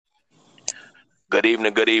Good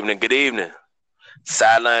evening, good evening, good evening.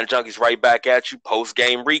 Sideline Junkies right back at you. Post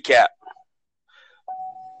game recap.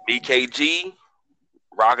 BKG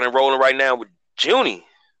rocking and rolling right now with Junie.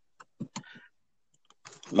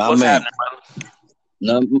 What's Man, happening,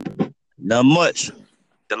 brother? not much.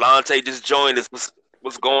 Delonte just joined us.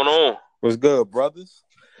 What's going on? What's good, brothers?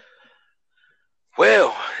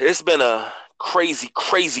 Well, it's been a crazy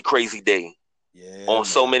day on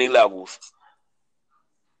so many levels.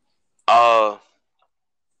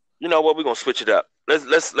 You know what? We're gonna switch it up.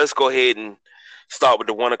 Let's go ahead and start with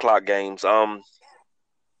the 1:00 games.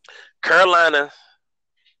 Carolina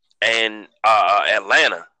and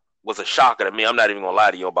Atlanta was a shocker to me. I'm not even gonna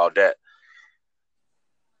lie to you about that.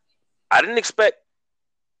 I didn't expect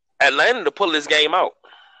Atlanta to pull this game out.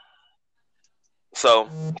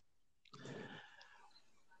 So,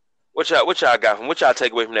 what y'all got from? What y'all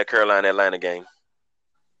take away from that Carolina Atlanta game?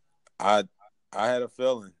 I had a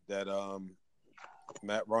feeling that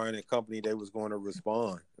Matt Ryan and company, they was going to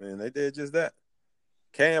respond, and they did just that.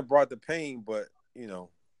 Cam brought the pain, but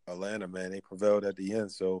Atlanta, man, they prevailed at the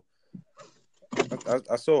end. So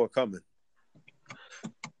I saw it coming.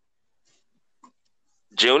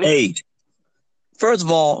 Junie? Hey, first of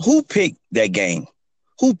all, who picked that game?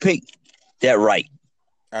 Who picked that right?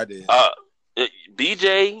 I did.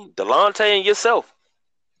 BJ, Delonte, and yourself.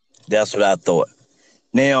 That's what I thought.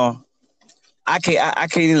 Now, I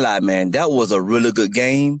can't even lie, man. That was a really good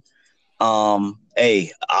game.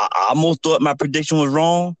 Hey, I almost thought my prediction was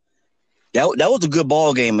wrong. That was a good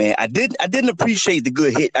ball game, man. I didn't appreciate the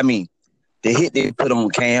good hit. I mean, the hit they put on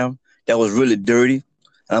Cam, that was really dirty.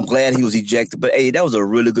 I'm glad he was ejected. But hey, that was a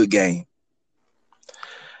really good game.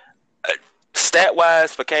 Stat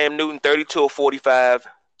wise for Cam Newton, 32 of 45,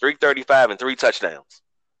 335, and 3 touchdowns.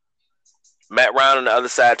 Matt Ryan on the other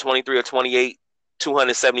side, 23 of 28,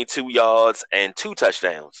 272 yards and 2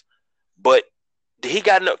 touchdowns. But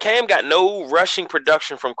Cam got no rushing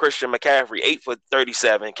production from Christian McCaffrey, 8 for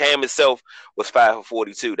 37. Cam himself was 5 for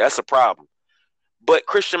 42. That's a problem. But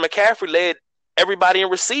Christian McCaffrey led everybody in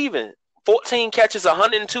receiving. 14 catches,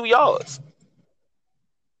 102 yards.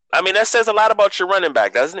 I mean, that says a lot about your running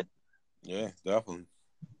back, doesn't it? Yeah, definitely.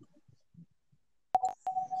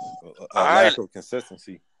 A lack of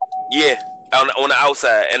consistency. Yeah, on the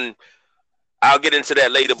outside. And I'll get into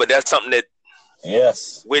that later, but that's something that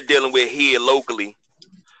we're dealing with here locally.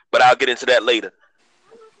 But I'll get into that later.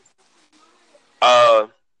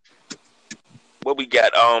 What we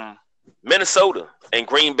got? Minnesota and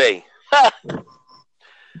Green Bay.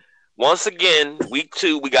 Once again, week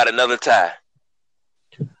 2, we got another tie.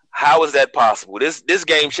 How is that possible? This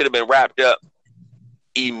game should have been wrapped up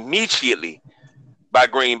immediately by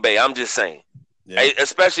Green Bay. I'm just saying. Yeah.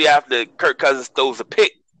 Especially after Kirk Cousins throws a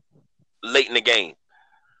pick late in the game.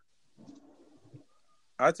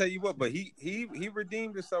 I'll tell you what, but he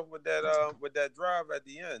redeemed himself with that drive at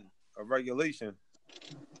the end of regulation.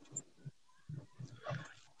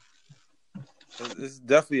 It's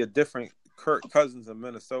definitely a different Kirk Cousins of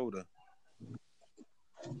Minnesota.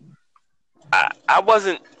 I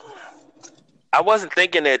wasn't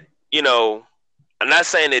thinking that, I'm not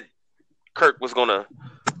saying that Kirk was gonna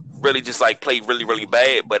really just like play really, really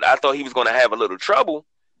bad, but I thought he was gonna have a little trouble.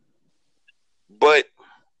 But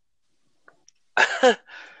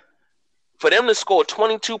for them to score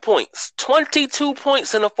 22 points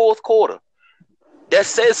in the fourth quarter, that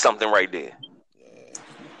says something right there.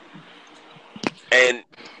 And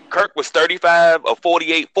Kirk was 35 of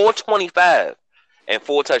 48, 425, and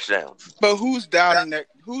 4 touchdowns. But who's doubting that?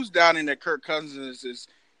 Who's doubting that Kirk Cousins is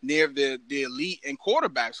near the elite in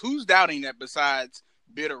quarterbacks? Who's doubting that besides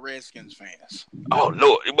bitter Redskins fans? Oh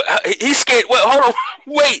Lord, he's scared. Well, hold on,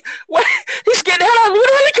 wait, he's scared. Hold on,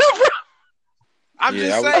 where did he come from? I'm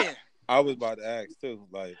just saying. I was about to ask too.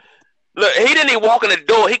 Like, look, he didn't even walk in the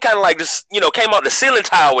door. He kind of like just, came out the ceiling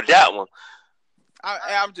tile with that one.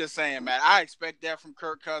 I'm just saying, man. I expect that from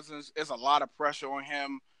Kirk Cousins. There's a lot of pressure on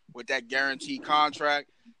him with that guaranteed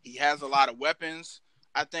contract. He has a lot of weapons.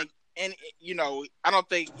 I think, and I don't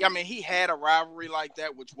think. I mean, he had a rivalry like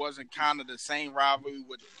that, which wasn't kind of the same rivalry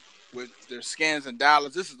with the Skins and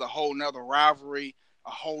Dallas. This is a whole nother rivalry,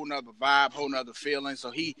 a whole nother vibe, whole nother feeling.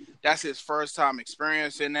 So that's his first time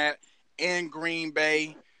experiencing that in Green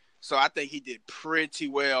Bay. So I think he did pretty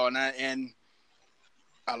well, and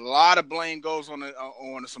a lot of blame goes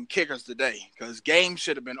on some kickers today because game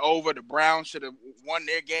should have been over. The Browns should have won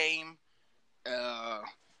their game.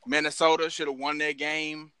 Minnesota should have won their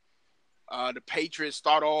game. The Patriots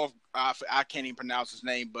start off. I can't even pronounce his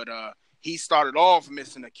name, but he started off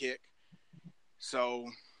missing a kick. So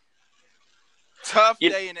tough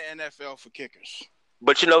day in the NFL for kickers.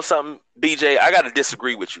 But you know something, BJ, I got to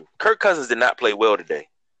disagree with you. Kirk Cousins did not play well today.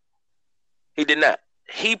 He did not.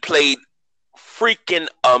 He played freaking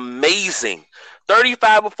amazing.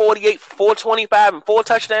 35 of 48, 425, and 4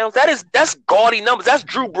 touchdowns. That's gaudy numbers. That's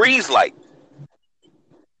Drew Brees like.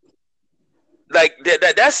 Like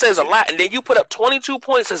that says a lot. And then you put up 22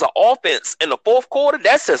 points as an offense in the fourth quarter.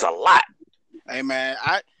 That says a lot. Hey man,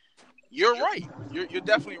 you're right. You're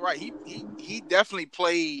definitely right. He definitely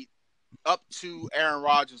played up to Aaron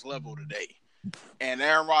Rodgers' level today. And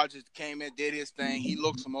Aaron Rodgers came in, did his thing. He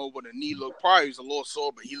looked him over. The knee looked probably was a little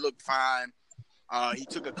sore, but he looked fine. He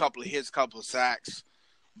took a couple of hits, couple of sacks.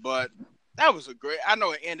 But that was a great – I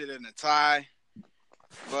know it ended in a tie,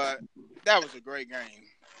 but that was a great game.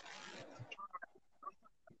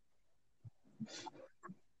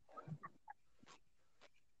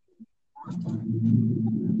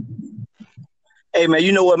 Hey, man,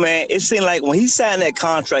 you know what, man? It seemed like when he signed that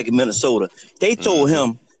contract in Minnesota, they told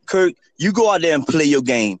him, Kirk, you go out there and play your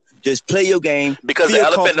game. Just play your game. Because the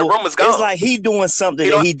elephant in the room is gone. It's like he doing something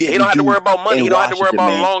that he didn't do. He don't have to worry about money. He don't have to worry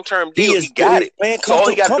about a long-term deal. He got it. Man, so all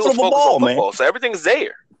he got to do is focus on football. Man. So everything's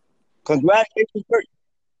there. Congratulations, Kirk.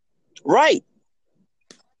 Right.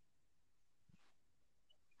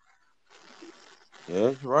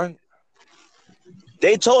 Yeah, right.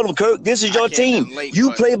 They told him, Kirk, this is your team.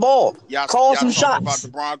 You play ball. Call some shots.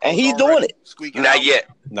 And he's doing it. Not yet.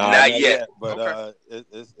 Not yet. But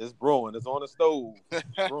it's brewing. It's on the stove.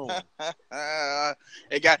 It's brewing.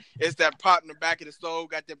 It's that pot in the back of the stove.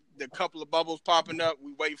 Got the couple of bubbles popping up.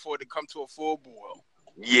 We wait for it to come to a full boil.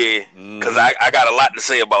 Yeah, because I got a lot to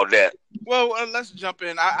say about that. Well, let's jump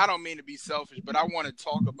in. I don't mean to be selfish, but I want to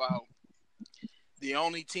talk about the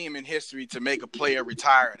only team in history to make a player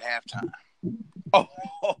retire at halftime. Oh,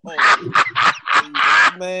 man!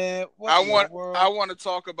 I want to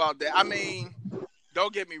talk about that. I mean,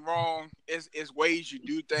 don't get me wrong. It's ways you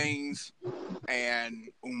do things, and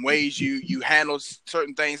ways you handle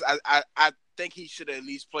certain things. I think he should have at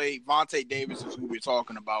least played. Vontae Davis is who we're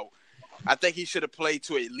talking about. I think he should have played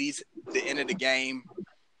to at least the end of the game.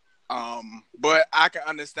 But I can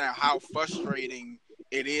understand how frustrating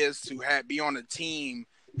it is to be on a team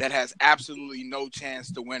that has absolutely no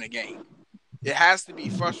chance to win a game. It has to be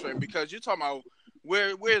frustrating because you're talking about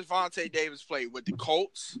where's Vontae Davis played with the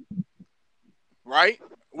Colts, right?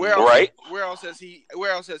 Where else has he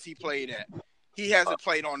played at? He hasn't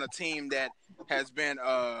played on a team that has been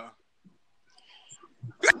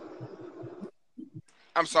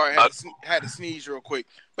I'm sorry, I had to sneeze real quick.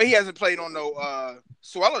 But he hasn't played on no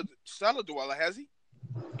Cellar Dweller, has he?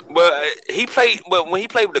 Well, he played. Well, when he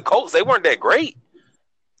played with the Colts, they weren't that great.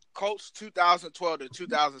 Colts 2012 to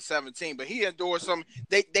 2017, but he endured some.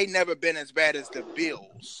 They never been as bad as the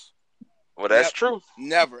Bills. Well, that's true.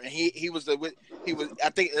 Never, and he was. I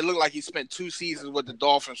think it looked like he spent 2 seasons with the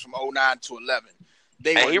Dolphins from 2009 to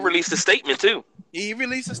 2011. He released a statement too. He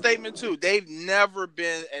released a statement too. They've never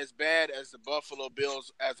been as bad as the Buffalo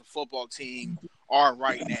Bills as a football team are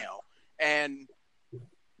right now. And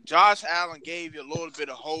Josh Allen gave you a little bit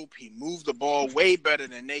of hope. He moved the ball way better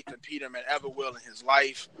than Nathan Peterman ever will in his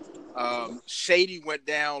life. Shady went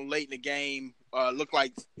down late in the game. Looked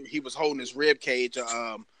like he was holding his rib cage.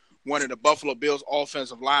 One of the Buffalo Bills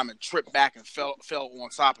offensive linemen tripped back and fell on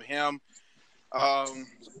top of him.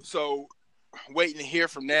 So waiting to hear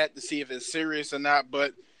from that to see if it's serious or not.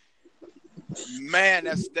 But man,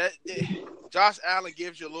 Josh Allen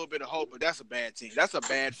gives you a little bit of hope, but that's a bad team. That's a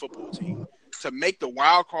bad football team. To make the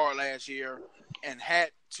wild card last year and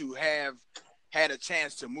had a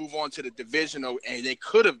chance to move on to the divisional, and they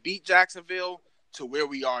could have beat Jacksonville to where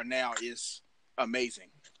we are now is amazing.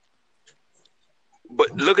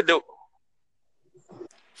 But look at the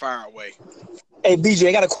fire away. Hey, BJ,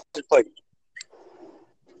 I got a question for you.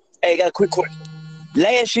 Hey, I got a quick question.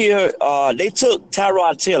 Last year, they took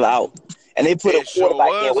Tyrod Taylor out, and they put a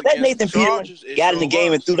quarterback in. Was that Nathan Peterman got in the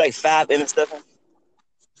game and threw like 5 interceptions?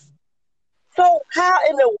 So how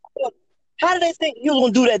did they think you were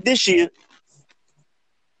gonna do that this year?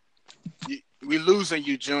 We losing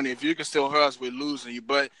you, Junior. If you can still hear us, we're losing you.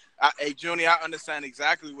 But hey, Junior, I understand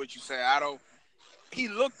exactly what you say. He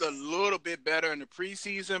looked a little bit better in the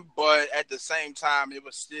preseason, but at the same time, it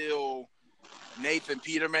was still Nathan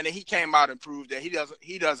Peterman, and he came out and proved that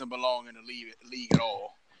he doesn't belong in the league at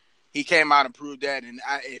all. He came out and proved that, and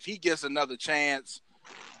if he gets another chance.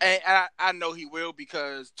 And I know he will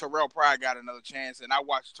because Terrell Pryor got another chance, and I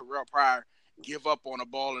watched Terrell Pryor give up on a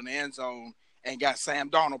ball in the end zone and got Sam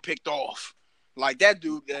Darnold picked off. Like that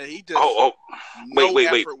dude, he just no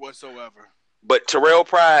effort whatsoever. But Terrell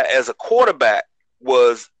Pryor as a quarterback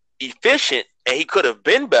was efficient and he could have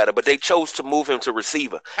been better, but they chose to move him to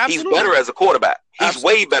receiver. Absolutely. He's better as a quarterback. He's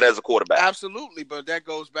way better as a quarterback. Absolutely, but that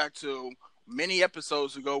goes back to many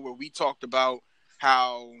episodes ago where we talked about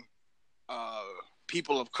how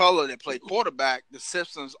people of color that play quarterback, the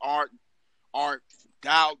systems aren't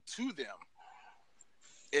dialed to them.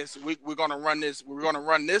 We're gonna run this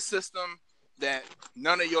system that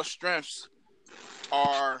none of your strengths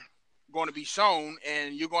are going to be shown,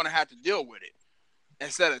 and you're going to have to deal with it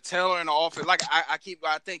instead of tailoring the offense. Like I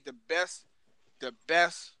think the best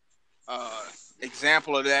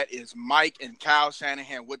example of that is Mike and Kyle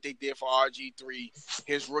Shanahan, what they did for RG3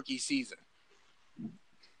 his rookie season.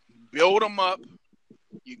 Build him up,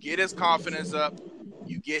 you get his confidence up,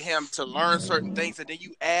 you get him to learn certain things, and then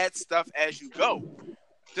you add stuff as you go.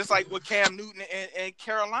 Just like with Cam Newton and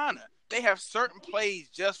Carolina. They have certain plays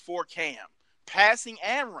just for Cam, passing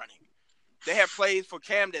and running. They have plays for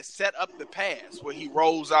Cam that set up the pass where he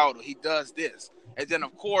rolls out or he does this. And then,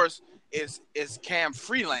 of course, it's Cam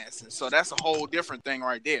freelancing. So that's a whole different thing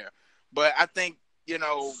right there. But I think,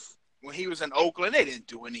 when he was in Oakland, they didn't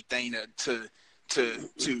do anything to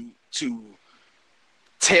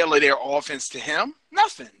tailor their offense to him.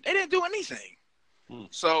 Nothing. They didn't do anything.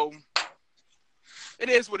 So it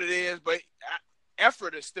is what it is, but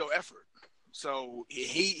effort is still effort. So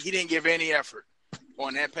he didn't give any effort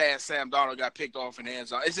on that pass. Sam Darnold got picked off in the end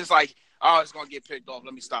zone. It's just like, it's going to get picked off.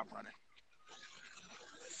 Let me stop running.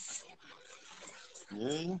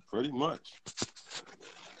 Yeah, pretty much.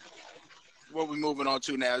 What we moving on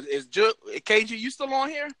to now? Is KG, you still on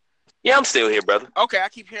here? Yeah, I'm still here, brother. Okay, I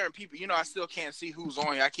keep hearing people. I still can't see who's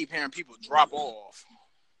on here. I keep hearing people drop off.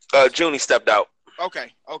 Junie stepped out.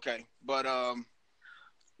 Okay. But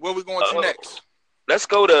where we going to next? Let's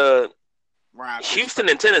go to Houston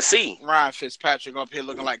and Tennessee. Ryan Fitzpatrick up here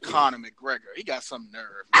looking like Conor McGregor. He got some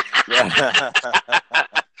nerve, man.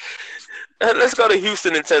 Let's go to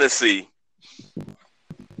Houston and Tennessee.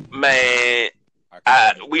 Man,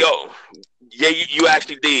 you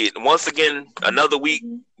actually did. Once again, another week,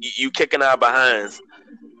 you kicking our behinds.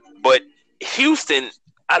 But Houston,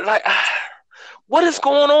 what is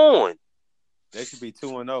going on? They should be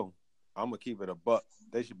 2-0. I'm going to keep it a buck.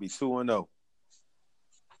 They should be 2-0.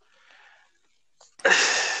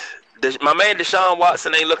 My man Deshaun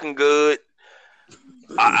Watson ain't looking good.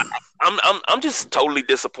 I'm just totally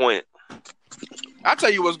disappointed. I'll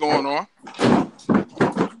tell you what's going on.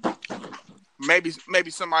 Maybe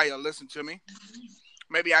somebody will listen to me.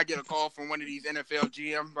 Maybe I get a call from one of these NFL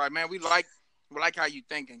GMs. Like, man, we like how you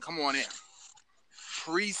thinking. Come on in.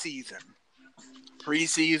 Preseason.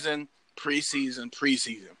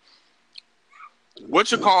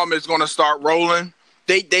 What you call them is going to start rolling.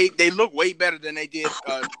 They look way better than they did.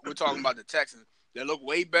 We're talking about the Texans. They look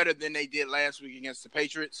way better than they did last week against the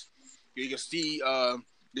Patriots. You can see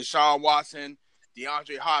Deshaun Watson,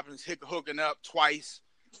 DeAndre Hopkins hooking up twice,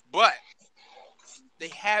 but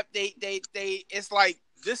it's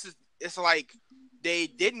like they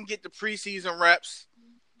didn't get the preseason reps,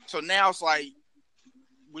 so now it's like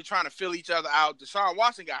we're trying to fill each other out. Deshaun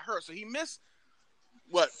Watson got hurt, so he missed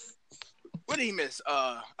what did he miss?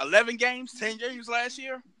 11 games, 10 games last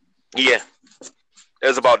year? Yeah. It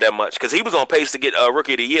was about that much because he was on pace to get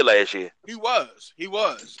Rookie of the Year last year. He was.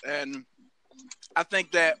 And I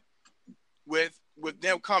think that with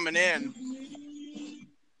them coming in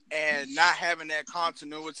and not having that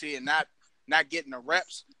continuity and not getting the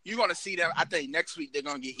reps, you're going to see them. I think next week they're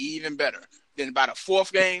going to get even better. Then by the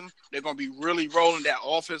fourth game, they're going to be really rolling. That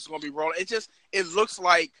offense is going to be rolling. It looks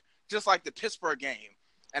like just like the Pittsburgh game.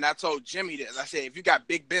 And I told Jimmy this. I said, if you got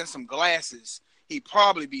Big Ben some glasses, he'd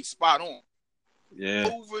probably be spot on. Yeah.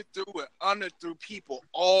 Overthrew and underthrew people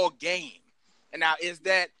all game. And now is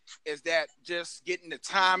that just getting the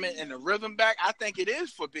timing and the rhythm back? I think it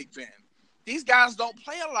is for Big Ben. These guys don't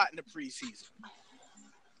play a lot in the preseason.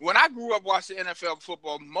 When I grew up watching NFL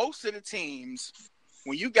football, most of the teams,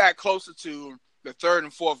 when you got closer to the third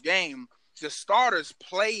and fourth game, the starters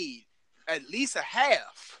played at least a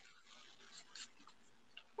half.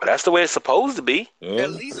 Well, that's the way it's supposed to be.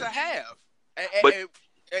 At least a half. And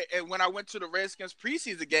when I went to the Redskins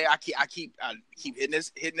preseason game, I keep hitting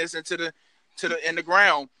this into the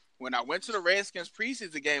ground. When I went to the Redskins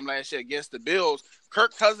preseason game last year against the Bills,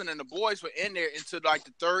 Kirk Cousins and the boys were in there into like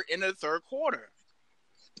the third quarter.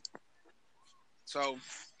 So,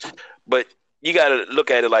 but you got to look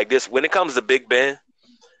at it like this: when it comes to Big Ben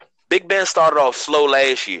started off slow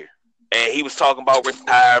last year. And he was talking about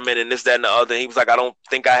retirement and this, that, and the other. And he was like, I don't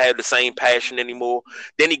think I have the same passion anymore.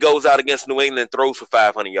 Then he goes out against New England and throws for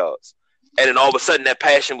 500 yards. And then all of a sudden that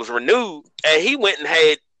passion was renewed. And he went and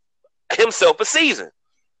had himself a season.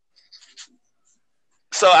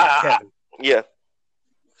 So Kevin, yeah.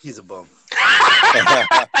 he's a bum.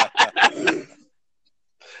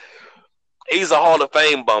 He's a Hall of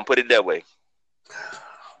Fame bum, put it that way.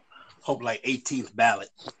 Hope like 18th ballot.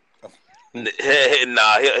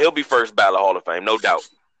 Nah, he'll be first ballot Hall of Fame, no doubt.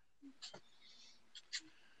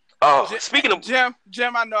 Oh, speaking of Jim,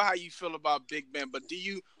 I know how you feel about Big Ben, but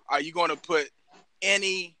are you going to put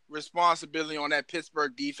any responsibility on that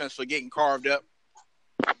Pittsburgh defense for getting carved up?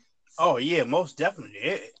 Oh yeah, most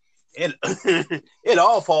definitely. It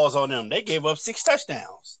all falls on them. They gave up 6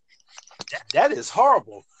 touchdowns. That is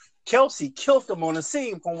horrible. Kelsey killed them on the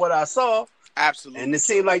seam from what I saw. Absolutely. And it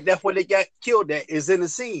seemed like that's where they got killed at, is in the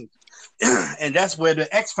seam. And that's where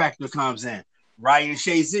the X factor comes in. Ryan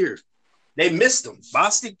Shazier. They missed him.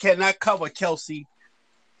 Boston cannot cover Kelsey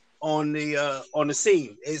on the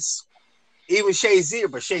seam. It's even Shazier,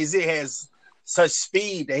 but Shazier has such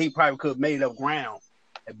speed that he probably could have made up ground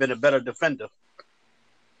and been a better defender.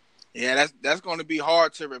 Yeah, that's going to be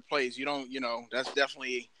hard to replace. That's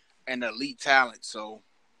definitely an elite talent. So,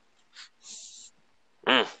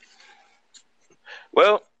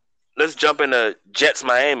 well, let's jump into Jets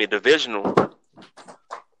Miami divisional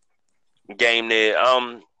game there.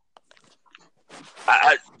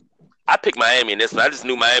 I picked Miami in this one. I just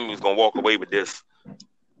knew Miami was going to walk away with this.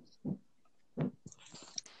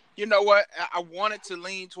 You know what? I wanted to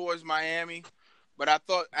lean towards Miami, but I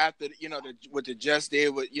thought after what the Jets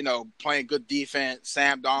did with playing good defense,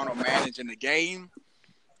 Sam Darnold managing the game,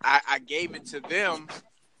 I gave it to them.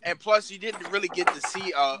 And plus, you didn't really get to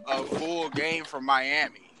see a full game from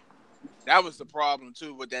Miami. That was the problem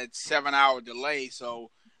too with that 7-hour delay.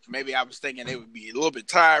 So maybe I was thinking they would be a little bit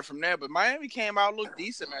tired from there. But Miami came out, looked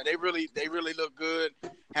decent, man. They really look good,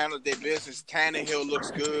 handled their business. Tannehill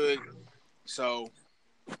looks good. So.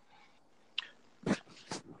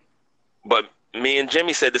 But me and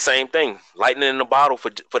Jimmy said the same thing. Lightning in the bottle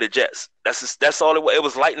for the Jets. That's all it was. It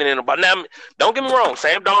was lightning in the bottle. Now, don't get me wrong.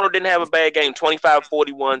 Sam Darnold didn't have a bad game.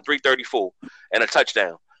 25-41, 334, and a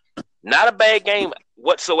touchdown. Not a bad game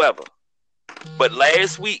whatsoever. But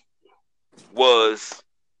last week was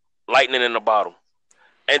lightning in the bottle.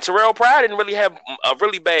 And Terrell Pryor didn't really have a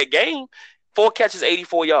really bad game. 4 catches,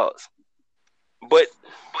 84 yards. But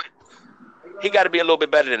he got to be a little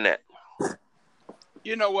bit better than that.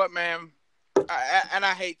 You know what, man?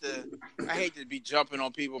 I hate to be jumping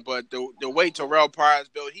on people, but the way Terrell Pryor is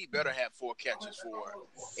built, he better have 4 catches for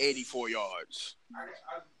 84 yards.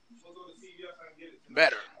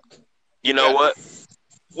 Better. You know what?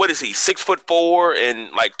 What is he? 6'4"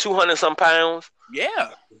 and like 200 some pounds?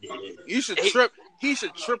 Yeah. You should trip. He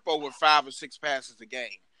should trip over 5 or 6 passes a game.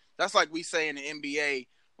 That's like we say in the NBA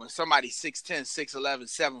when somebody's 6'10", 6'11",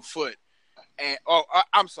 7 foot. And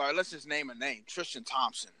I'm sorry, let's just name a name. Tristan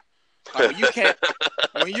Thompson. Like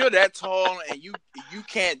when you're that tall and you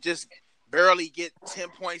can't just barely get 10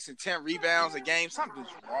 points and 10 rebounds a game, something's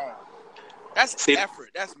wrong. That's effort.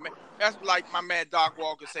 That's like my man Doc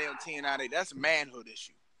Walker say on TNA. That's a manhood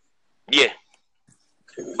issue. Yeah.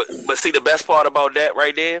 But see, the best part about that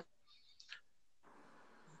right there,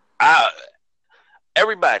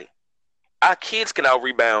 everybody, our kids can out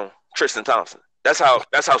rebound Tristan Thompson. That's how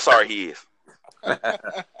sorry he is.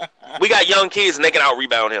 We got young kids and they can out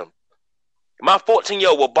rebound him. My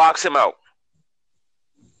 14-year-old will box him out.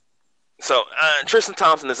 So Tristan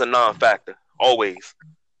Thompson is a non-factor always.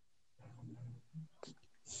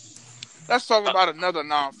 Let's talk about another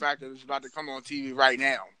non-factor that's about to come on TV right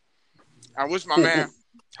now. I wish my man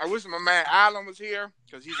Allen was here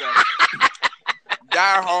because he's a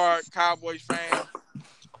diehard Cowboys fan,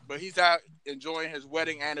 but he's out enjoying his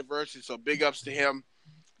wedding anniversary. So big ups to him.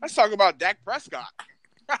 Let's talk about Dak Prescott.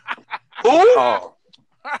 Who? Oh.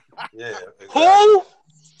 Yeah. Exactly. Who?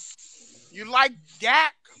 You like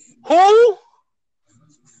Dak? Who?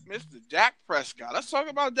 Mr. Dak Prescott. Let's talk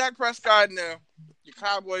about Dak Prescott and the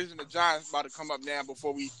Cowboys and the Giants about to come up now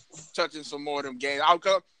before we touch in some more of them games.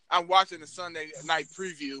 I'm watching the Sunday night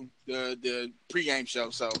preview, the pregame show.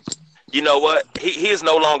 So You know what? He is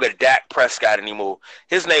no longer Dak Prescott anymore.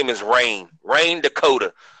 His name is Rain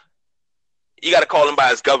Dakota. You got to call him by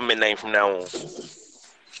his government name from now on.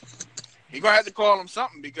 You're going to have to call him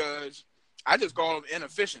something because I just call him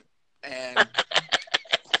inefficient. And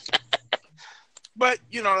but,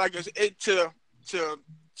 like to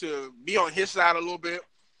be on his side a little bit,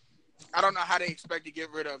 I don't know how they expect to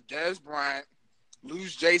get rid of Dez Bryant,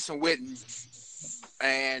 lose Jason Witten,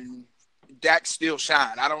 and Dak still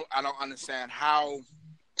shine. I don't understand how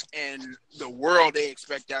in the world they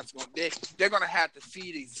expect that's going to. They're going to have to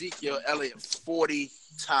feed Ezekiel Elliott 40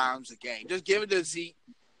 times a game. Just give it to Zeke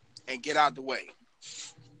and get out the way.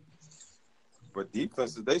 But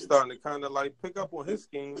defenses, they starting to kind of like pick up on his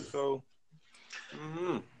scheme. So,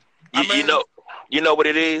 you know what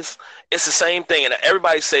it is? It's the same thing, and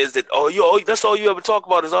everybody says that. That's all you ever talk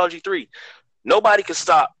about is RG3. Nobody could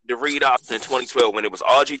stop the read option in 2012 when it was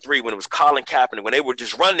RG3, when it was Colin Kaepernick, when they were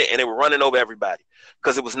just running it and they were running over everybody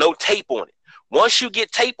because there was no tape on it. Once you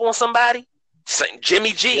get tape on somebody,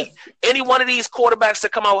 Jimmy G, any one of these quarterbacks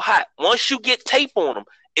that come out hot, once you get tape on them,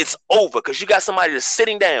 it's over because you got somebody that's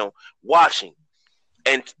sitting down, watching,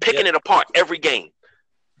 and picking it apart every game.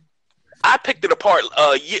 I picked it apart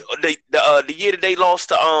the year that they lost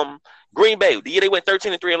to Green Bay. The year they went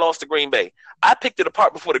 13-3 and lost to Green Bay. I picked it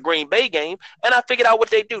apart before the Green Bay game, and I figured out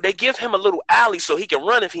what they do. They give him a little alley so he can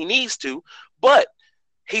run if he needs to, but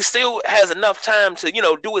he still has enough time to,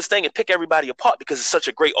 do his thing and pick everybody apart because it's such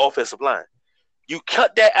a great offensive line. You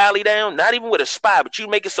cut that alley down, not even with a spy, but you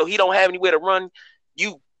make it so he don't have anywhere to run.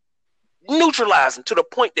 You neutralize him to the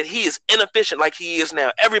point that he is inefficient like he is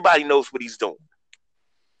now. Everybody knows what he's doing.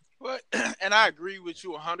 Well, and I agree with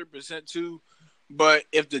you 100% too. But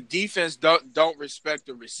if the defense don't respect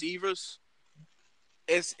the receivers,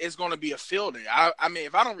 it's going to be a field day. I mean,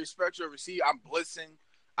 if I don't respect your receiver, I'm blitzing.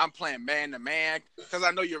 I'm playing man to man because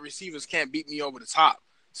I know your receivers can't beat me over the top.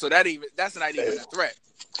 So that's not even a threat.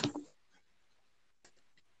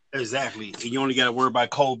 Exactly. And you only got to worry about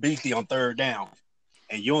Cole Beasley on third down,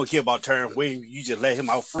 and you don't care about Terrence Williams. You just let him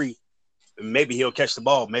out free, and maybe he'll catch the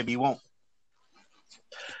ball. Maybe he won't.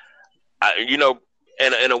 In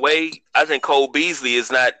a way, I think Cole Beasley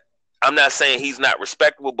is not. I'm not saying he's not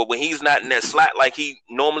respectable, but when he's not in that slot like he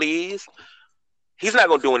normally is, he's not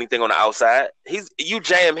gonna do anything on the outside. You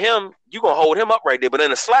jam him, you gonna hold him up right there. But in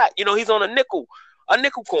the slot, he's on a nickel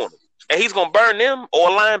corner, and he's gonna burn them or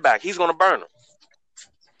a linebacker. He's gonna burn them.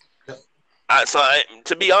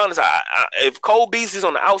 To be honest, if Cole Beasley's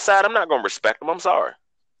on the outside, I'm not gonna respect him. I'm sorry.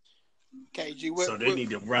 KG, so they need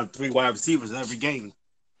to run 3 wide receivers every game,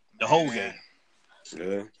 the whole game.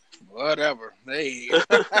 Yeah. Whatever. Hey.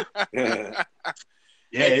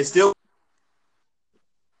 It's still.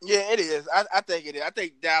 Yeah, it is. I think it is. I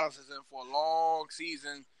think Dallas is in for a long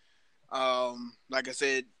season. Like I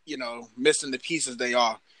said, missing the pieces they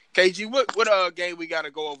are. KG, what game we got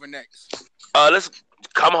to go over next? Let's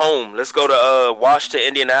come home. Let's go to Washington,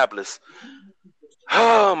 Indianapolis.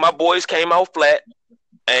 My boys came out flat,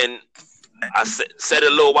 and I said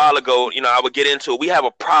it a little while ago, I would get into it. We have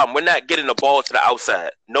a problem. We're not getting the ball to the outside.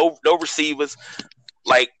 No receivers.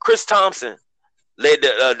 Like Chris Thompson led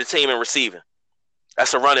the team in receiving.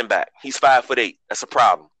 That's a running back. He's 5'8". That's a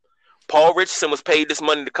problem. Paul Richardson was paid this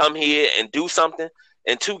money to come here and do something.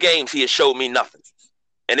 In 2 games, he has showed me nothing.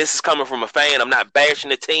 And this is coming from a fan. I'm not bashing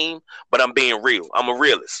the team, but I'm being real. I'm a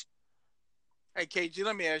realist. Hey, KG,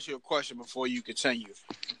 let me ask you a question before you continue.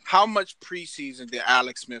 How much preseason did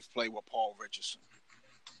Alex Smith play with Paul Richardson?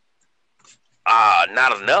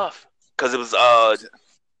 Not enough. Because it was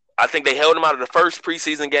I think they held him out of the first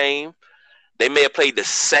preseason game. They may have played the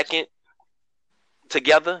second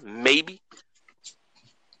together, maybe.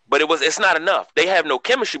 But it's not enough. They have no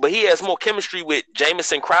chemistry, but he has more chemistry with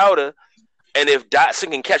Jamison Crowder. And if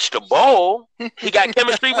Dotson can catch the ball, he got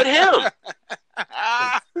chemistry with him.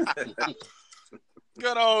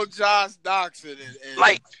 Good old Josh Doctson.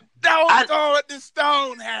 Don't throw it to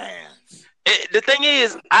stone hands. The thing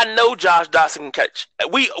is, I know Josh Dotson can catch.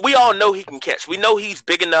 We all know he can catch. We know he's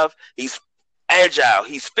big enough. He's agile.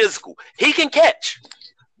 He's physical. He can catch.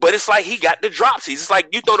 But it's like he got the drops. He's just like,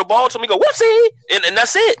 you throw the ball to him, go, whoopsie, and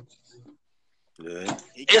that's it. Yeah.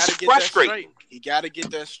 It's frustrating. He got to get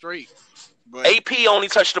that straight. But AP only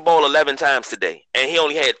touched the ball 11 times today, and he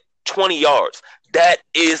only had 20 yards. That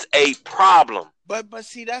is a problem. But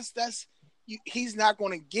see, he's not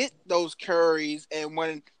going to get those carries. And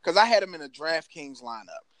because I had him in a DraftKings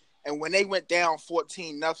lineup, and when they went down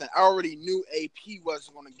 14-0, I already knew AP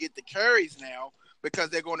wasn't going to get the carries now because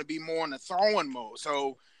they're going to be more in the throwing mode.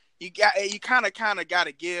 So you kind of got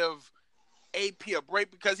to give AP a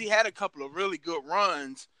break because he had a couple of really good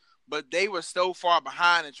runs, but they were so far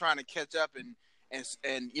behind and trying to catch up and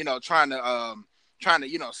trying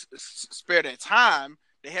to spare their time.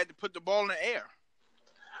 They had to put the ball in the air.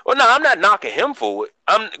 Well, no, I'm not knocking him for it.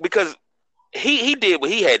 Because he did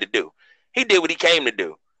what he had to do. He did what he came to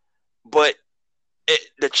do. But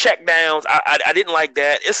the check downs, I didn't like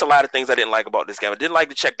that. It's a lot of things I didn't like about this game. I didn't like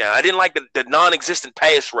the check down. I didn't like the non-existent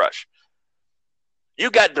pass rush. You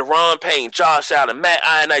got Deron Payne, Josh Allen, Matt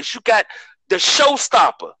Ioannidis. You got the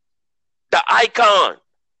showstopper, the icon,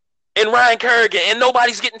 and Ryan Kerrigan, and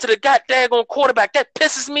nobody's getting to the goddamn quarterback. That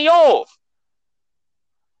pisses me off.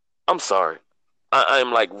 I'm sorry.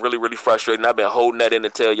 I'm really, really frustrated. I've been holding that in to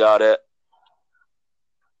tell y'all that.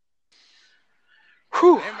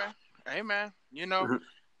 Whew. Hey man. You know,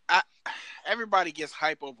 I everybody gets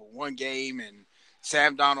hype over one game and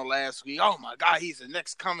Sam Darnold last week. Oh my God, he's the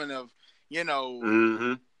next coming of, you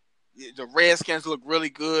know, the Redskins look really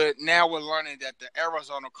good. Now we're learning that the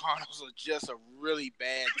Arizona Cardinals are just a really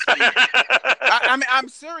bad team. I mean, I'm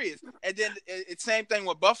serious. And then it's same thing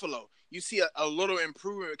with Buffalo. You see a little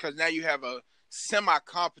improvement because now you have a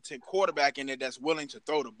semi-competent quarterback in there that's willing to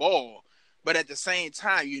throw the ball. But at the same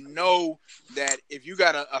time, you know that if you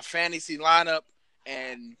got a fantasy lineup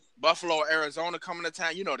and Buffalo or Arizona coming to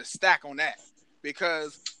town, you know to stack on that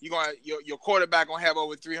because your quarterback gonna have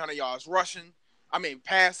over 300 yards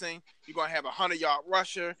passing. You're gonna have a 100-yard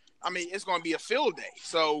rusher. I mean, it's gonna be a field day.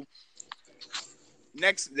 So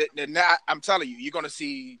I'm telling you, you're gonna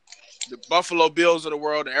see the Buffalo Bills of the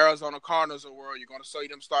world, the Arizona Cardinals of the world. You're gonna see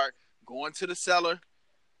them start going to the cellar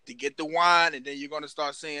to get the wine, and then you're gonna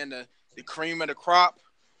start seeing the cream of the crop.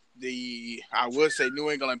 I would say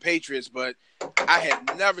New England Patriots, but I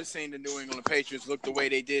have never seen the New England Patriots look the way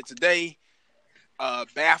they did today.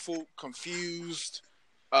 Baffled, confused,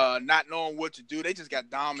 not knowing what to do. They just got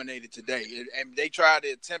dominated today, and they tried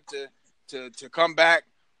to attempt to come back,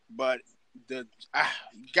 but you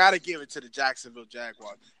got to give it to the Jacksonville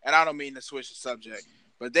Jaguars. And I don't mean to switch the subject,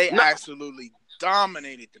 but they absolutely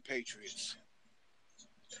dominated the Patriots.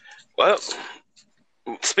 Well,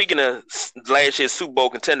 speaking of last year's Super Bowl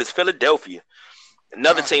contenders, Philadelphia,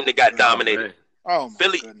 another team that got dominated. Oh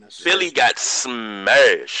my goodness! Philly got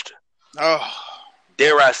smashed. Oh,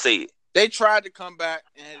 dare I say it? They tried to come back,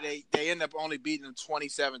 and they ended up only beating them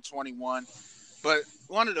 27-21. But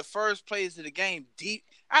one of the first plays of the game, deep.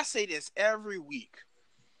 I say this every week.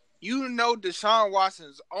 You know, Deshaun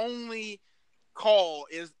Watson's only call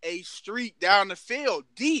is a streak down the field,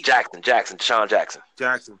 deep. Deshaun Jackson.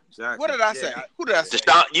 What did I say? Who did I say?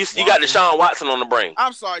 You got Deshaun Watson on the brain.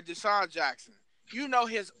 I'm sorry, Deshaun Jackson. You know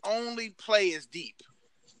his only play is deep,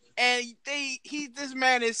 and this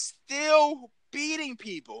man is still beating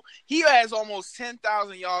people. He has almost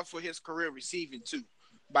 10,000 yards for his career receiving too.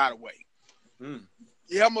 By the way,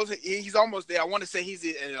 he's almost there. I want to say he's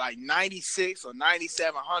at like 96 or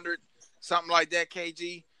 9,700, something like that.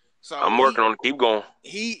 KG. So I'm working on it. Keep going.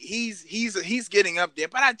 He's getting up there,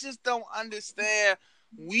 but I just don't understand.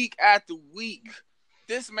 Week after week,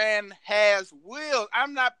 this man has will.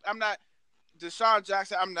 I'm not Deshaun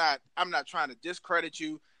Jackson. I'm not trying to discredit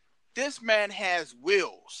you. This man has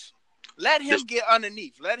wills. Let him get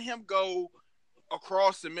underneath. Let him go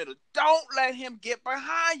across the middle. Don't let him get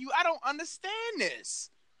behind you. I don't understand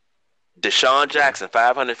this. Deshaun Jackson,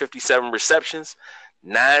 557 receptions,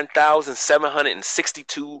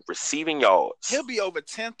 9,762 receiving yards. He'll be over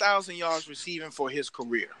 10,000 yards receiving for his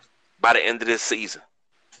career by the end of this season.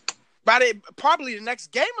 Probably the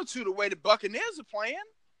next game or two, the way the Buccaneers are playing.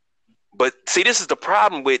 But see, this is the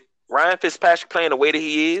problem with Ryan Fitzpatrick playing the way that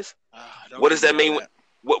he is. What does that mean?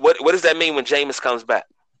 What does that mean when Jameis comes back?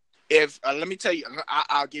 If let me tell you,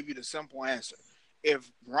 I'll give you the simple answer.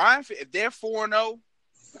 If they're 4-0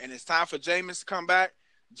 and it's time for Jameis to come back,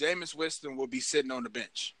 Jameis Winston will be sitting on the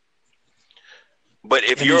bench. But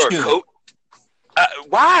if you're a coach,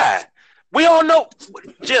 why? We all know,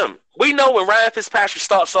 Jim. We know when Ryan Fitzpatrick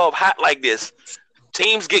starts off hot like this,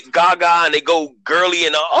 teams get gaga and they go girly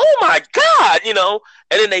and oh my God, and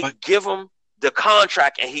then they give him the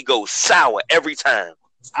contract and he goes sour every time.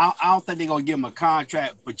 I don't think they're gonna give him a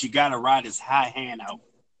contract, but you gotta ride his high hand out.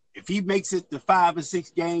 If he makes it to 5 or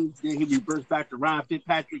 6 games, then he reverts back to Ryan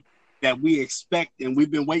Fitzpatrick that we expect and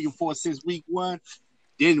we've been waiting for since week 1.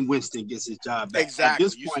 Then Winston gets his job back. Exactly.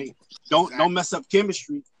 At this point, don't mess up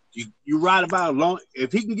chemistry. You ride about long.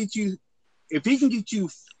 If he can get you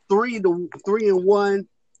 3-1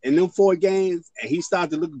 in them 4 games, and he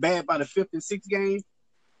starts to look bad by the 5th and 6th game,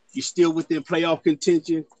 you're still within playoff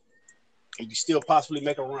contention, and you still possibly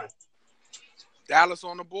make a run. Dallas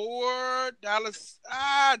on the board. Dallas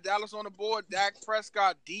on the board. Dak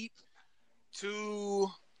Prescott deep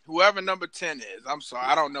to whoever number 10 is. I'm sorry,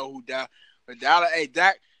 I don't know who Dak. But Dallas,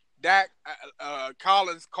 Dak.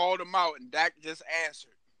 Collins called him out, and Dak just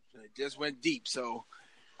answered. It just went deep. So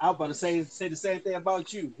I was about to say the same thing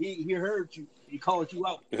about you. He heard you. He called you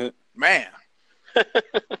out. Man.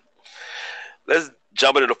 Let's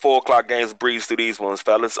jump into the 4:00 games. Breeze through these ones,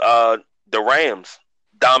 fellas. The Rams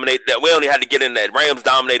dominated that. We only had to get in that. Rams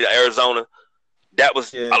dominated Arizona. That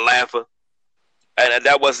was a laugher, and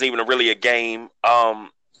that wasn't even really a game.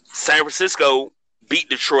 San Francisco beat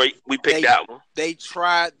Detroit. We picked that one. They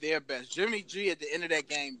tried their best. Jimmy G at the end of that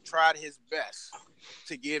game tried his best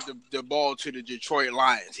to give the ball to the Detroit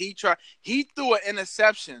Lions. He threw an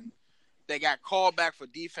interception They got called back for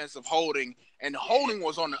defensive holding, and the holding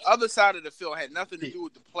was on the other side of the field, had nothing to do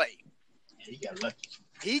with the play. He got lucky.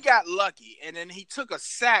 He got lucky, and then he took a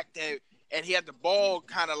sack and he had the ball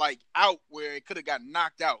kind of like out where it could have got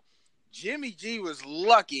knocked out. Jimmy G was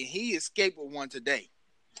lucky. He escaped with one today.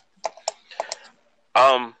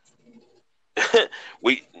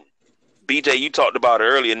 BJ, you talked about it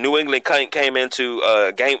earlier. New England came into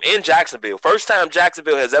a game in Jacksonville. First time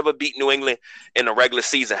Jacksonville has ever beat New England in a regular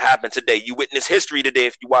season happened today. You witnessed history today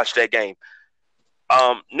if you watched that game.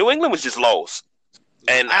 New England was just lost.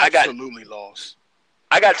 And absolutely lost.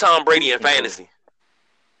 I got Tom Brady in fantasy.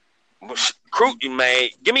 Man,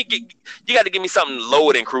 you got to give me something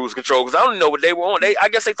lower than cruise control because I don't know what they were on. I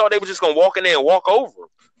guess they thought they were just gonna walk in there and walk over.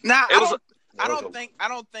 Nah, I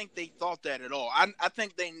don't think they thought that at all. I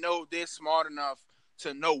think they know they're smart enough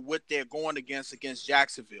to know what they're going against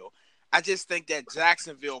Jacksonville. I just think that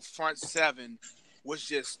Jacksonville front seven was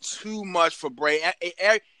just too much for Brady.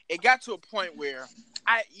 It got to a point where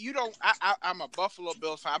I'm a Buffalo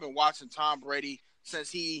Bills fan. I've been watching Tom Brady since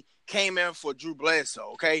he came in for Drew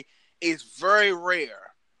Bledsoe. Okay, it's very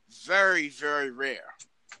rare, very, very rare.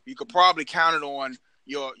 You could probably count it on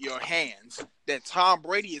your hands that Tom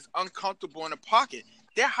Brady is uncomfortable in the pocket.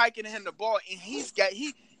 They're hiking him the ball, and he's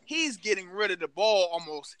getting rid of the ball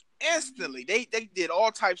almost instantly. They did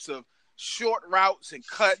all types of short routes and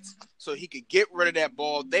cuts so he could get rid of that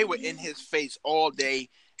ball. They were in his face all day,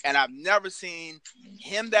 and I've never seen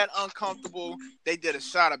him that uncomfortable. They did a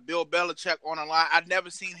shot of Bill Belichick on the line. I've never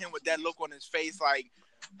seen him with that look on his face like,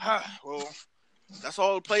 well, that's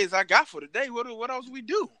all the plays I got for today. What else we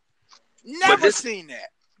do? Never seen that.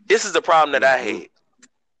 This is the problem that I had.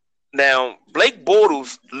 Now, Blake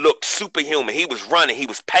Bortles looked superhuman. He was running. He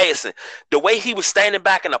was passing. The way he was standing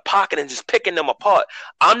back in the pocket and just picking them apart.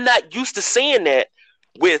 I'm not used to seeing that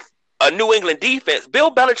with a New England defense.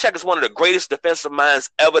 Bill Belichick is one of the greatest defensive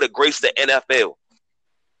minds ever to grace the NFL.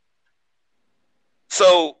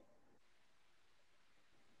 So,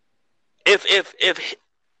 if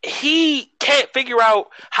he can't figure out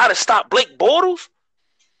how to stop Blake Bortles,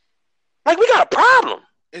 like, we got a problem.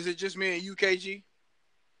 Is it just me and you, KG?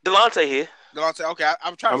 Delonte here. Delonte, okay.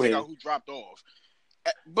 I'm trying to figure out who dropped off.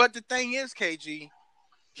 But the thing is, KG,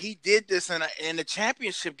 he did this in the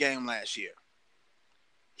championship game last year.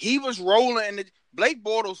 He was rolling. Blake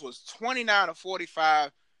Bortles was 29 of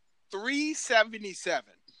 45, 377,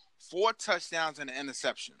 4 touchdowns and an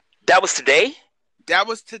interception. That was today? That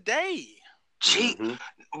was today. Gee,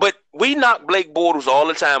 but we knock Blake Bortles all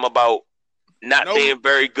the time about not being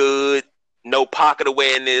very good, no pocket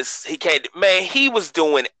awareness. He can't. Man, he was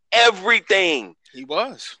doing everything. He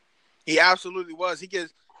was. He absolutely was. He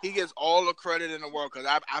gets all the credit in the world because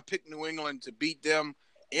I picked New England to beat them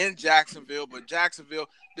in Jacksonville, but Jacksonville,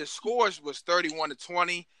 the scores was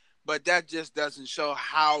 31-20, but that just doesn't show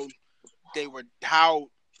how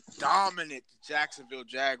dominant the Jacksonville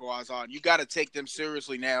Jaguars are. You got to take them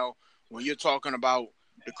seriously now when you're talking about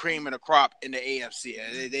the cream of the crop in the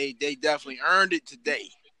AFC. They definitely earned it today.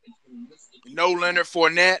 No Leonard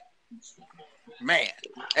Fournette, man,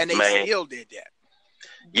 and they still did that.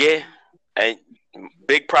 Yeah, and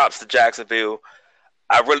big props to Jacksonville.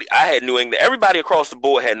 I had New England. Everybody across the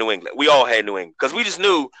board had New England. We all had New England because we just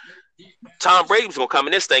knew Tom Brady was going to come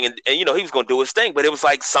in this thing and he was going to do his thing. But it was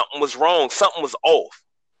like something was wrong. Something was off.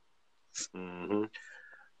 Mm-hmm.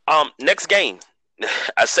 Next game.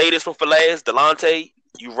 I say this one for last. Delonte,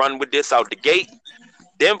 you run with this out the gate.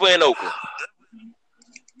 Denver and Oakland.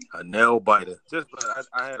 A nail biter.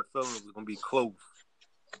 I had a feeling it was going to be close.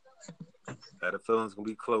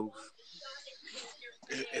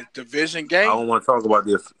 It's division game. I don't want to talk about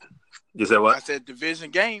this. You said what? I said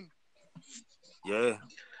division game. Yeah.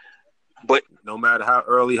 But no matter how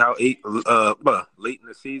early, late in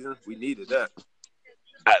the season, we needed that.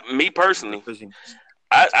 Me personally,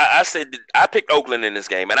 I said I picked Oakland in this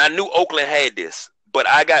game, and I knew Oakland had this, but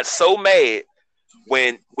I got so mad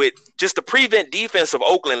with just the prevent defense of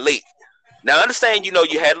Oakland late. Now, I understand,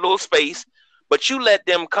 you had a little space, but you let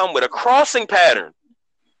them come with a crossing pattern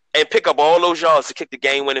and pick up all those yards to kick the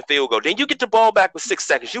game-winning field goal. Then you get the ball back with 6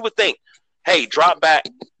 seconds. You would think, hey, drop back,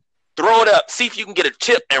 throw it up, see if you can get a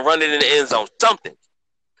chip and run it in the end zone, something.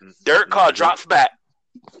 Derek Carr drops back,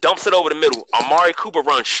 dumps it over the middle. Amari Cooper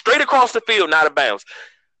runs straight across the field, not out of bounds.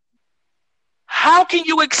 How can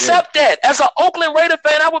you accept that? As an Oakland Raider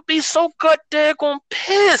fan, I would be so goddamn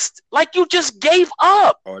pissed. Like, you just gave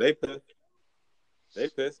up. Oh, they pissed.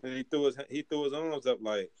 And he threw his arms up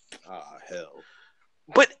like, hell.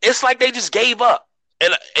 But it's like they just gave up.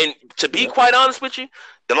 And to be quite honest with you,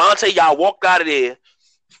 Delonte, y'all walked out of there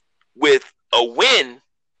with a win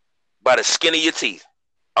by the skin of your teeth.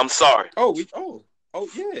 I'm sorry. Oh,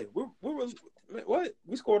 yeah. We were what?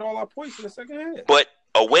 We scored all our points in the second half. But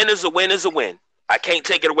a win is a win is a win. I can't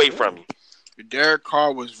take it away from you. Derek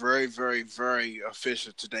Carr was very, very, very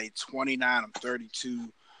efficient today. 29 of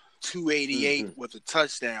 32, 288 with a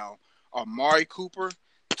touchdown. Amari Cooper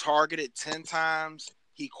targeted 10 times.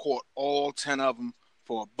 He caught all 10 of them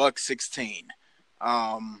for $116.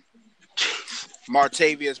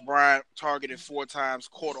 Martavius Bryant targeted 4 times,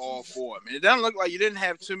 caught all 4 of them. It doesn't look like you didn't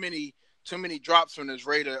have too many drops from this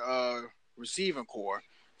Raider receiving core.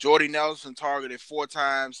 Jordy Nelson targeted 4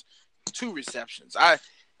 times, 2 receptions.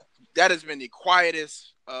 That has been the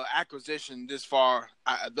quietest acquisition thus far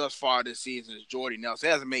this season is Jordy Nelson.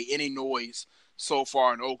 He hasn't made any noise so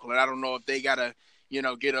far in Oakland. I don't know if they gotta,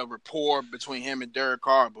 get a rapport between him and Derek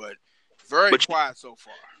Carr, but quiet so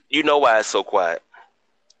far. You know why it's so quiet?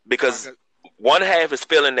 Because one half is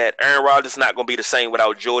feeling that Aaron Rodgers is not going to be the same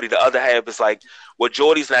without Jordy. The other half is like, well,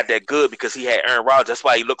 Jordy's not that good because he had Aaron Rodgers. That's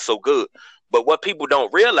why he looks so good. But what people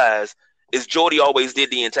don't realize is Jordy always did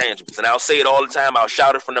the intangibles. And I'll say it all the time. I'll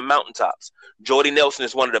shout it from the mountaintops. Jordy Nelson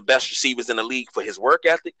is one of the best receivers in the league for his work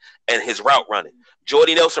ethic and his route running.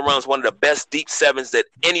 Jordy Nelson runs one of the best deep sevens that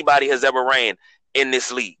anybody has ever ran in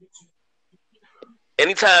this league.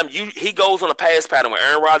 Anytime he goes on a pass pattern when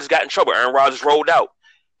Aaron Rodgers got in trouble, Aaron Rodgers rolled out.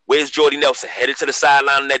 Where's Jordy Nelson? Headed to the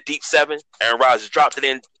sideline in that deep 7. Aaron Rodgers dropped it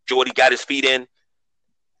in. Jordy got his feet in.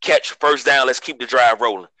 Catch, first down. Let's keep the drive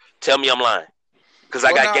rolling. Tell me I'm lying. Because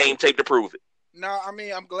I got game tape to prove it. No, I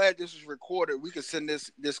mean, I'm glad this is recorded. We could send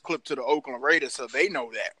this clip to the Oakland Raiders so they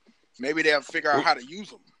know that. Maybe they'll figure out how to use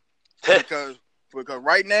them. because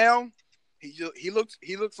right now, he looks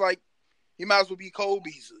like he might as well be Cole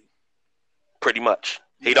Beasley. Pretty much.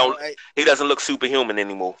 He doesn't look superhuman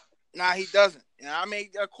anymore. Nah, he doesn't. I mean,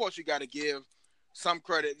 of course, you got to give some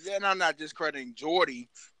credit. And I'm not just crediting Jordy,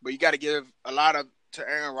 but you got to give a lot to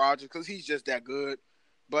Aaron Rodgers because he's just that good.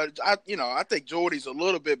 But I think Jordy's a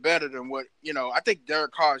little bit better than what I think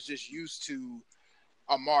Derek Carr is just used to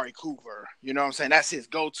Amari Cooper. You know what I'm saying? That's his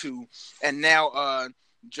go-to. And now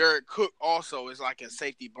Jared Cook also is like a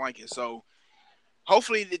safety blanket. So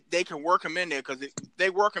hopefully they can work him in there because if they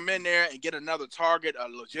work him in there and get another target, a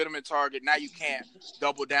legitimate target, now you can't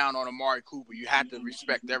double down on Amari Cooper. You have to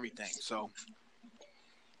respect everything. So,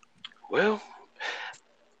 well,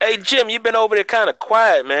 hey Jim, you've been over there kind of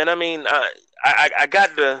quiet, man. I mean, I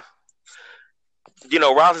got the,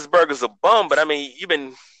 Roethlisberger's a bum, but I mean, you've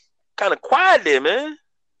been kind of quiet there, man.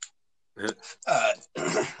 Well,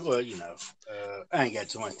 I ain't got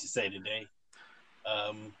too much to say today.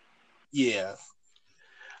 Yeah.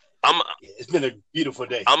 It's been a beautiful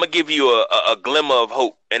day. I'm going to give you a glimmer of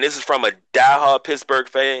hope, and this is from a diehard Pittsburgh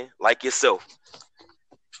fan like yourself.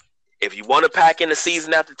 If you want to pack in the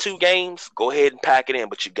season after 2 games, go ahead and pack it in,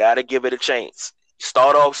 but you got to give it a chance.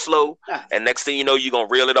 Start off slow, and next thing you know, you're going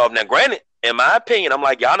to reel it off. Now, granted, in my opinion, I'm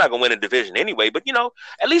like, y'all not going to win a division anyway, but,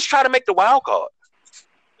 at least try to make the wild card.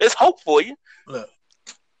 There's hope for you. Look,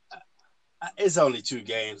 it's only 2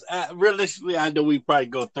 games. Realistically, I know we probably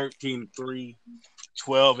go 13-3,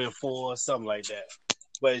 12-4, something like that.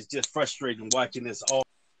 But it's just frustrating watching this all.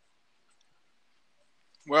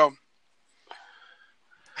 Well,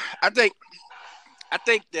 I think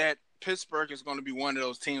that Pittsburgh is going to be one of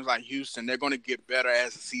those teams like Houston. They're going to get better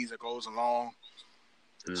as the season goes along.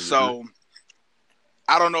 Mm-hmm. So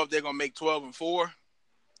I don't know if they're going to make 12-4.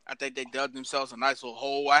 I think they dug themselves a nice little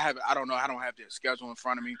hole. I don't know. I don't have their schedule in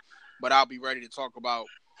front of me, but I'll be ready to talk about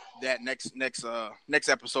that next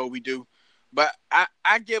episode we do. But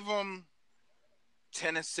I give them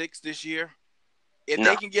 10-6 this year. If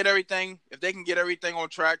they can get everything on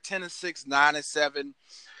track, 10-6, 9-7,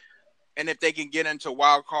 and if they can get into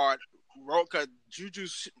wild card, because Juju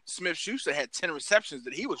Smith-Schuster had 10 receptions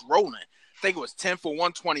that he was rolling. I think it was 10 for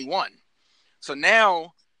 121. So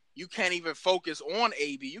now you can't even focus on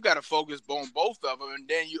AB. You got to focus on both of them. And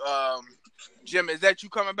then you, Jim, is that you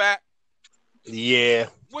coming back? Yeah.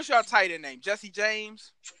 What's your tight end name? Jesse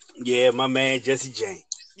James? Yeah, my man, Jesse James.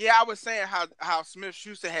 Yeah, I was saying how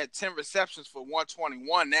Smith-Schuster had 10 receptions for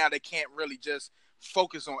 121. Now they can't really just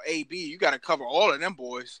focus on AB. You got to cover all of them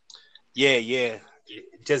boys. Yeah.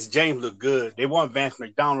 Jesse James looked good. They want Vance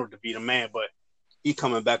McDonald to be the man, but he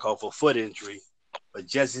coming back off a foot injury. But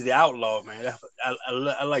Jesse's the outlaw, man.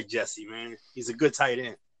 I like Jesse, man. He's a good tight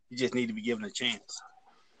end. He just need to be given a chance.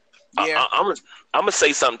 Yeah. I'm gonna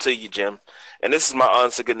say something to you, Jim, and this is my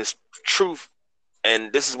honest to goodness truth,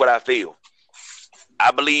 and this is what I feel.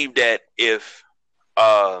 I believe that if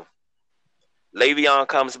Le'Veon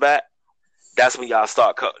comes back, that's when y'all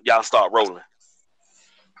start rolling.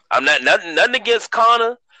 I'm not nothing against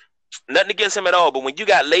Connor, nothing against him at all. But when you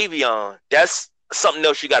got Le'Veon, that's something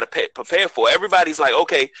else you got to prepare for. Everybody's like,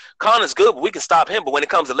 okay, Connor's good, but we can stop him. But when it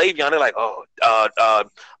comes to Le'Veon, they're like,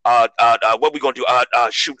 what we gonna do?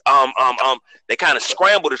 Shoot, They kind of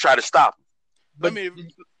scramble to try to stop him. But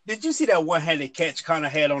did you see that one-handed catch Connor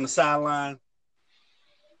had on the sideline?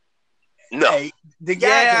 No. Hey, the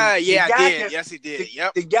guy yes, he did.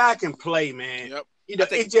 The guy can play, man. Yep. You know,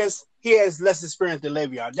 he has less experience than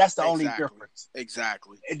Le'Veon. That's the only difference.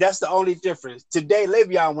 Exactly. That's the only difference. Today,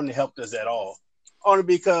 Le'Veon wouldn't have helped us at all. Only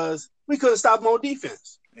because we couldn't stop him on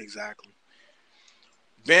defense. Exactly.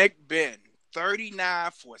 Big Ben,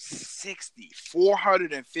 39 for 60,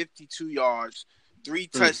 452 yards, 3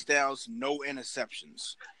 touchdowns, no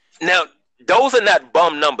interceptions. Now, those are not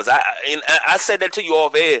bum numbers. I said that to you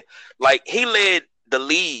off air. Like, he led the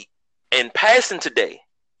league in passing today.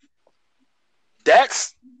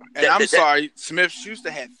 Sorry, Smith-Schuster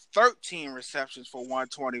had 13 receptions for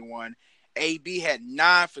 121. AB had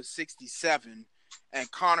 9 for 67,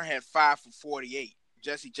 and Connor had 5 for 48.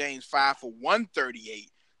 Jesse James 5 for 138.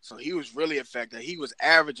 So he was really effective. He was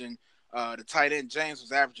averaging the tight end James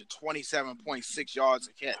was averaging 27.6 yards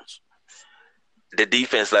a catch. The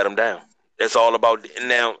defense let him down. That's all about.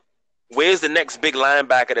 Now, where's the next big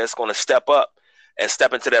linebacker that's going to step up and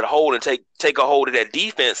step into that hole and take a hold of that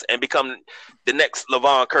defense and become the next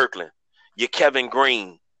LaVon Kirkland, your Kevin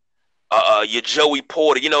Green, your Joey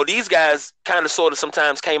Porter? You know, these guys kind of sort of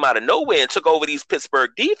sometimes came out of nowhere and took over these Pittsburgh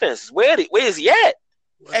defenses. Where is he at?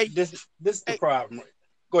 Hey, this is the problem.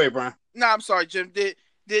 Go ahead, Brian. No, I'm sorry, Jim. Did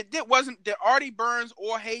Artie Burns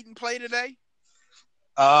or Hayden play today?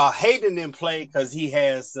 Hayden didn't play because he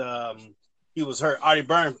was hurt. Artie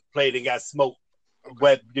Burns played and got smoked. Okay.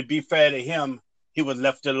 But to be fair to him, he was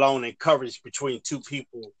left alone in coverage between two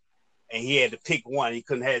people, and he had to pick one. He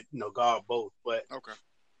couldn't have guard both. But okay.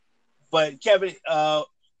 But Kevin,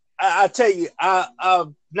 I tell you,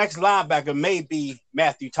 our next linebacker may be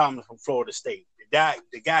Matthew Thomas from Florida State.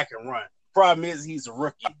 The guy can run. Problem is he's a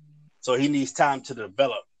rookie, so he needs time to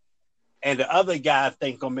develop. And the other guy I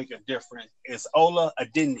think gonna make a difference is Ola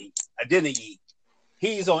Adeniji.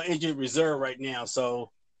 He's on injured reserve right now,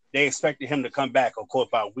 so they expected him to come back, of course,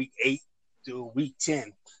 by week 8 to week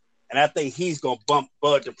 10. And I think he's gonna bump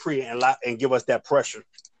Bud Dupree and give us that pressure.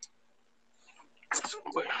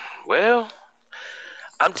 Well,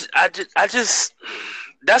 I just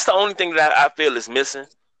that's the only thing that I feel is missing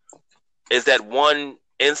is that one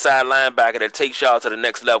inside linebacker that takes y'all to the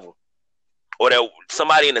next level. Or that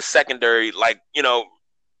somebody in the secondary, like, y'all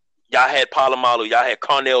had Palomalu, y'all had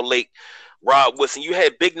Carnell Lake, Rob Wilson. You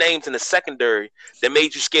had big names in the secondary that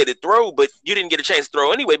made you scared to throw, but you didn't get a chance to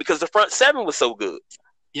throw anyway because the front seven was so good.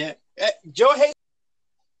 Yeah. Joe Hayden.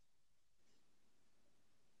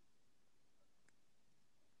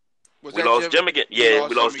 We lost Jim again. Yeah,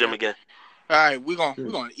 we lost Jim again. All right, we're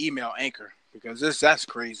gonna email Anchor because that's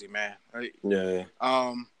crazy, man. Right? Yeah.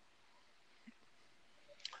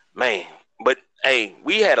 Man. But, hey,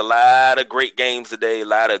 we had a lot of great games today, a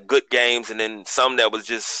lot of good games, and then some that was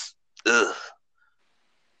just, ugh.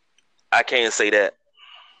 I can't say that.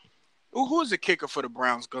 Who's the kicker for the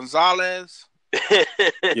Browns? Gonzalez?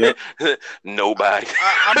 Yep. Nobody.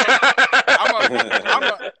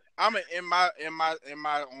 I'm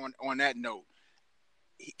on that note.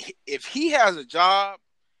 If he has a job,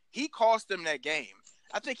 he cost them that game.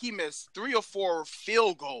 I think he missed 3 or 4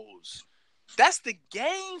 field goals. That's the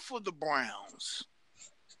game for the Browns.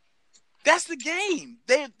 That's the game.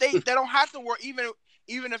 They don't have to work even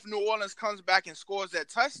if New Orleans comes back and scores that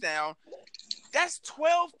touchdown. That's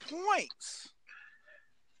 12 points.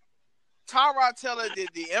 Tyrod Taylor did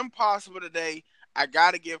the impossible today. I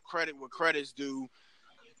got to give credit where credit's due.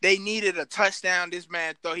 They needed a touchdown. This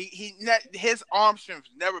man his arm strength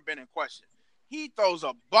has never been in question. He throws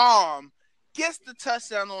a bomb, gets the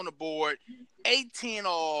touchdown on the board, 18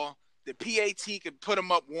 all. The PAT could put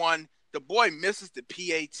him up 1. The boy misses the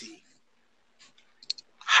PAT.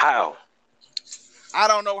 How? I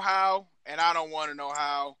don't know how, and I don't want to know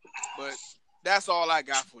how, but that's all I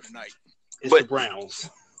got for tonight. It's the Browns.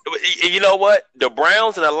 You know what? The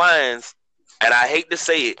Browns and the Lions, and I hate to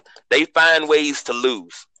say it, they find ways to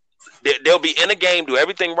lose. They'll be in a game, do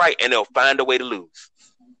everything right, and they'll find a way to lose.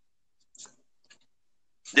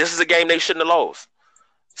 This is a game they shouldn't have lost.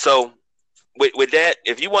 So, with that,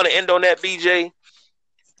 if you want to end on that, BJ,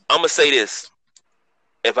 I'm going to say this.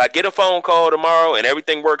 If I get a phone call tomorrow and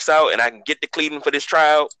everything works out and I can get to Cleveland for this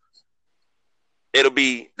tryout, it'll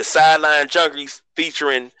be the Sideline Junkies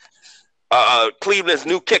featuring Cleveland's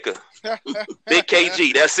new kicker, Big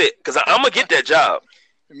KG. That's it. Because I'm going to get that job.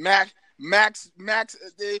 Max,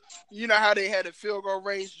 you know how they had a field goal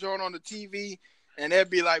range joint on the TV And they'd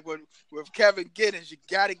be like, with Kevin Giddens, you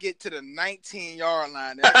got to get to the 19-yard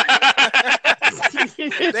line. If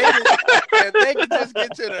they could just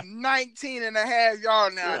get to the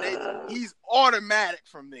 19.5-yard line, he's automatic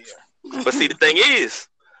from there. But see, the thing is,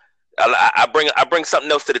 I bring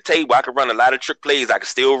something else to the table. I can run a lot of trick plays. I can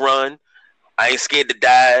still run. I ain't scared to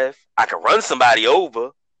dive. I can run somebody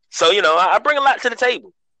over. So, I bring a lot to the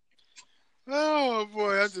table. Oh,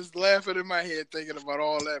 boy. I'm just laughing in my head thinking about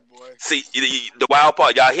all that, boy. See, the wild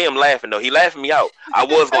part, y'all hear him laughing, though. He laughing me out. I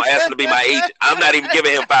was going to ask him to be my agent. I'm not even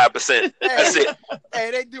giving him 5%. That's it.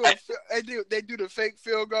 Hey, they do the fake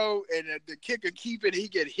field goal, and the kicker keep it. He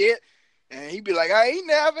get hit, and he be like, I ain't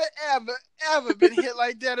never, ever, ever been hit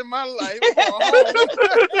like that in my life.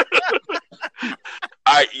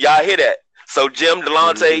 All right, y'all hear that? So, Jim,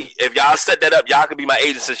 Delonte, if y'all set that up, y'all could be my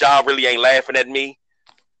agent since y'all really ain't laughing at me.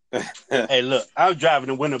 Hey, look, I'm driving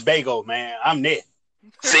to Winnebago, man. I'm there.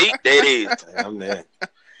 See, there it is. I'm there.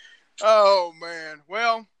 Oh, man.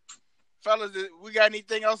 Well, fellas, we got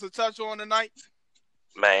anything else to touch on tonight?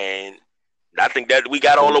 Man, I think that we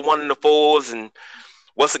got all the 1 and the 4s, and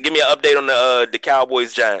give me an update on the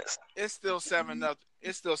Cowboys Giants. It's still 7-0.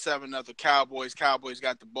 It's still 7-0 Cowboys. Cowboys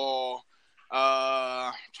got the ball.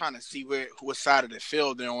 Trying to see what side of the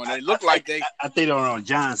field they're on. They look like they. I think they're on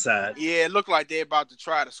John's side. Yeah, it looked like they're about to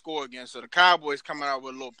try to score again. So the Cowboys coming out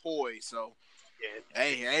with a little poise. So,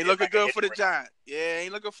 hey, ain't looking good for the Giants. Yeah,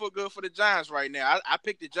 ain't looking good for the Giants right now. I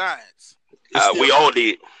picked the Giants. We all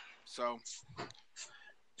did. So,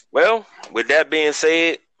 well, with that being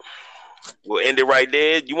said, we'll end it right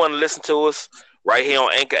there. You want to listen to us right here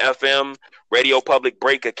on Anchor FM, Radio Public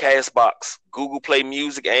Breaker, Castbox, Google Play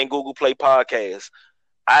Music, and Google Play Podcasts,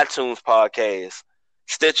 iTunes Podcasts,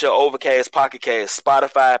 Stitcher, Overcast, Pocket Cast,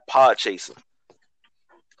 Spotify, Podchaser.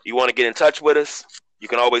 You want to get in touch with us? You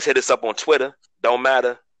can always hit us up on Twitter. Don't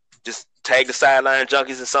matter. Just tag the Sideline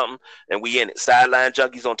Junkies or something, and we in it. Sideline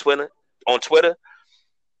Junkies on Twitter.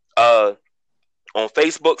 On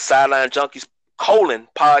Facebook, Sideline Junkies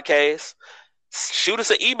 :podcast. Shoot us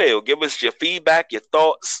an email. Give us your feedback, your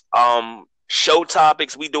thoughts, show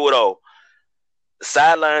topics. We do it all.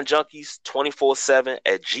 Sideline Junkies 24/7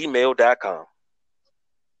 @gmail.com.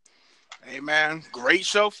 Hey, man. Great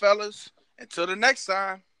show, fellas. Until the next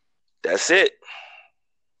time. That's it.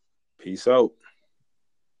 Peace out.